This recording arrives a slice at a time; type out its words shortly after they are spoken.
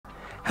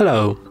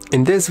Hello,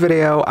 in this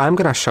video I'm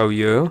gonna show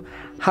you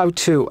how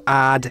to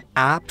add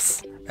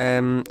apps,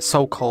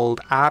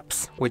 so-called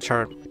apps, which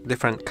are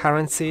different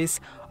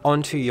currencies,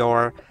 onto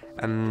your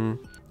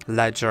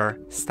Ledger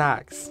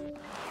stacks.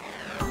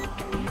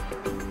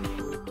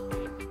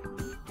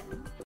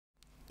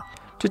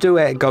 To do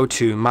it, go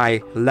to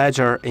My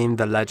Ledger in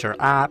the Ledger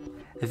app,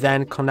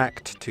 then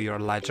connect to your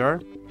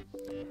Ledger.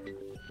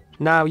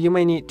 Now you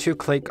may need to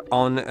click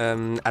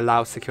on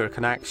Allow Secure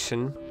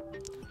Connection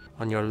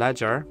on your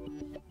Ledger.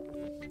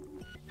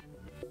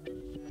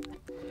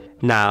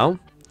 Now,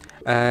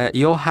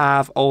 you'll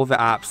have all the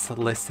apps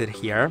listed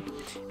here.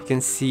 You can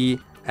see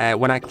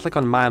when I click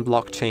on My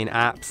Blockchain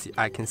apps,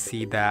 I can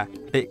see the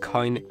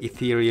Bitcoin,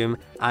 Ethereum,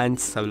 and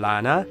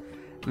Solana.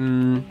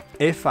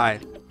 If I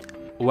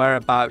were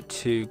about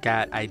to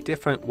get a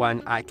different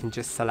one, I can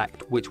just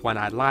select which one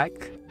I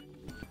like.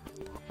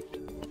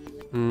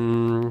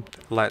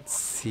 Let's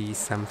see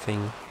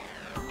something.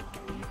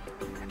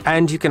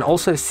 And you can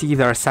also see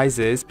their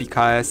sizes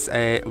because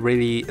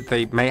really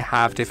they may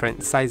have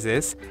different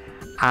sizes,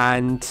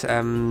 and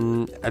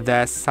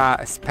the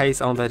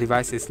space on the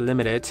device is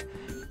limited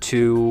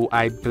to,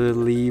 I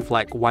believe,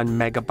 like 1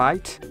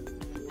 megabyte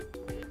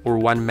or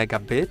 1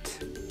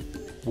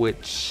 megabit,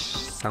 which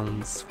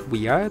sounds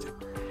weird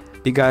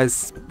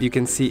because you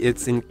can see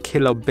it's in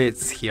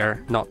kilobits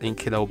here, not in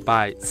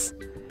kilobytes.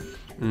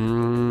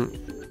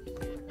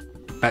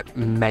 But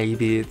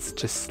maybe it's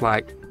just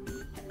like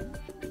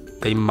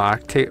they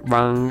marked it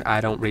wrong, I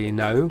don't really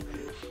know.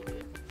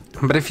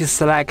 But if you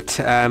select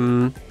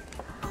the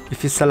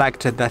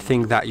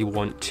thing that you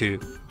want to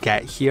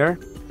get here,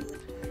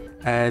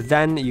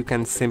 then you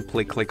can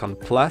simply click on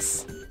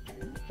plus.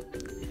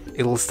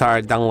 It'll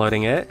start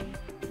downloading it.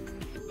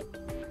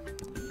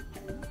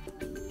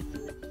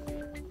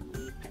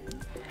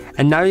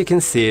 And now you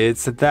can see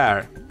it's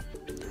there.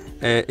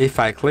 If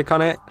I click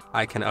on it,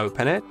 I can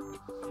open it.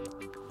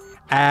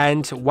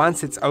 And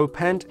once it's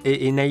opened,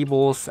 it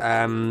enables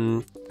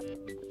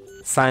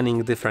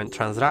signing different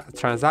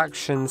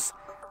transactions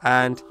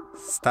and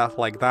stuff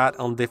like that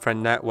on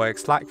different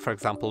networks, like for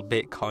example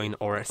Bitcoin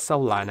or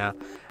Solana.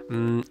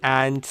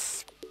 And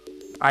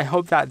I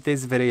hope that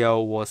this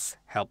video was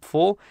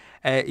helpful.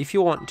 If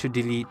you want to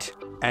delete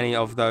any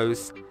of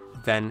those,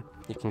 then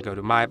you can go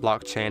to My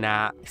Blockchain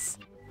apps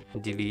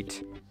and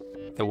delete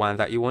the one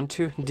that you want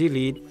to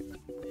delete.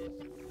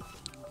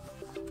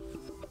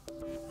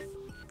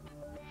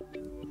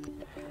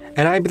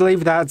 And I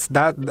believe that's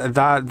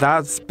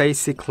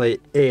basically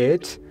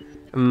it.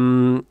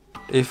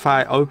 If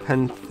I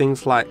open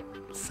things like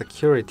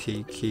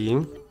security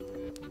key,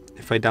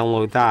 if I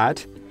download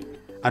that,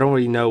 I don't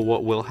really know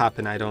what will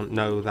happen. I don't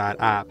know that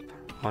app,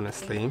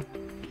 honestly.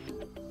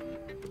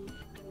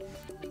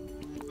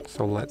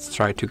 So let's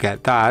try to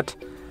get that.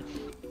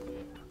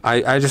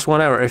 I just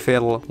wonder if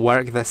it'll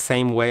work the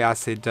same way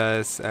as it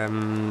does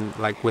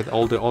like with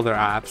all the other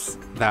apps,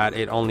 that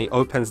it only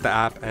opens the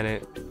app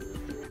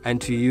and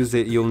to use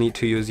it you'll need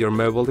to use your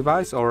mobile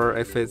device, or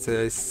if it's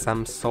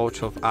some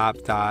sort of app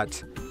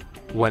that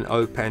when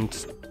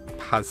opened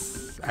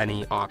has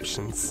any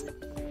options.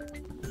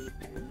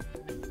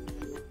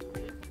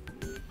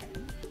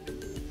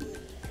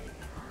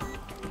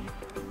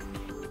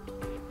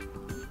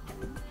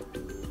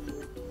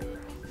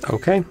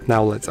 Okay,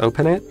 now let's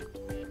open it.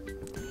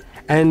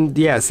 And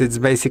yes, it's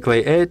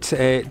basically it.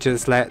 It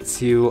just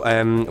lets you,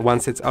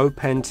 once it's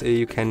opened,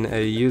 you can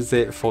use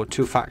it for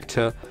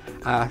two-factor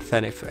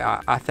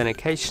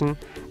authentication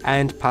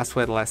and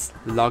passwordless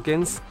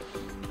logins.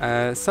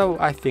 So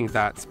I think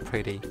that's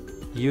pretty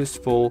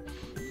useful,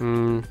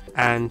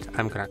 and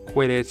I'm gonna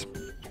quit it.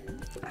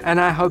 And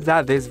I hope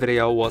that this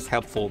video was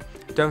helpful.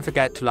 Don't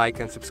forget to like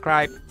and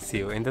subscribe. See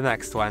you in the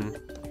next one.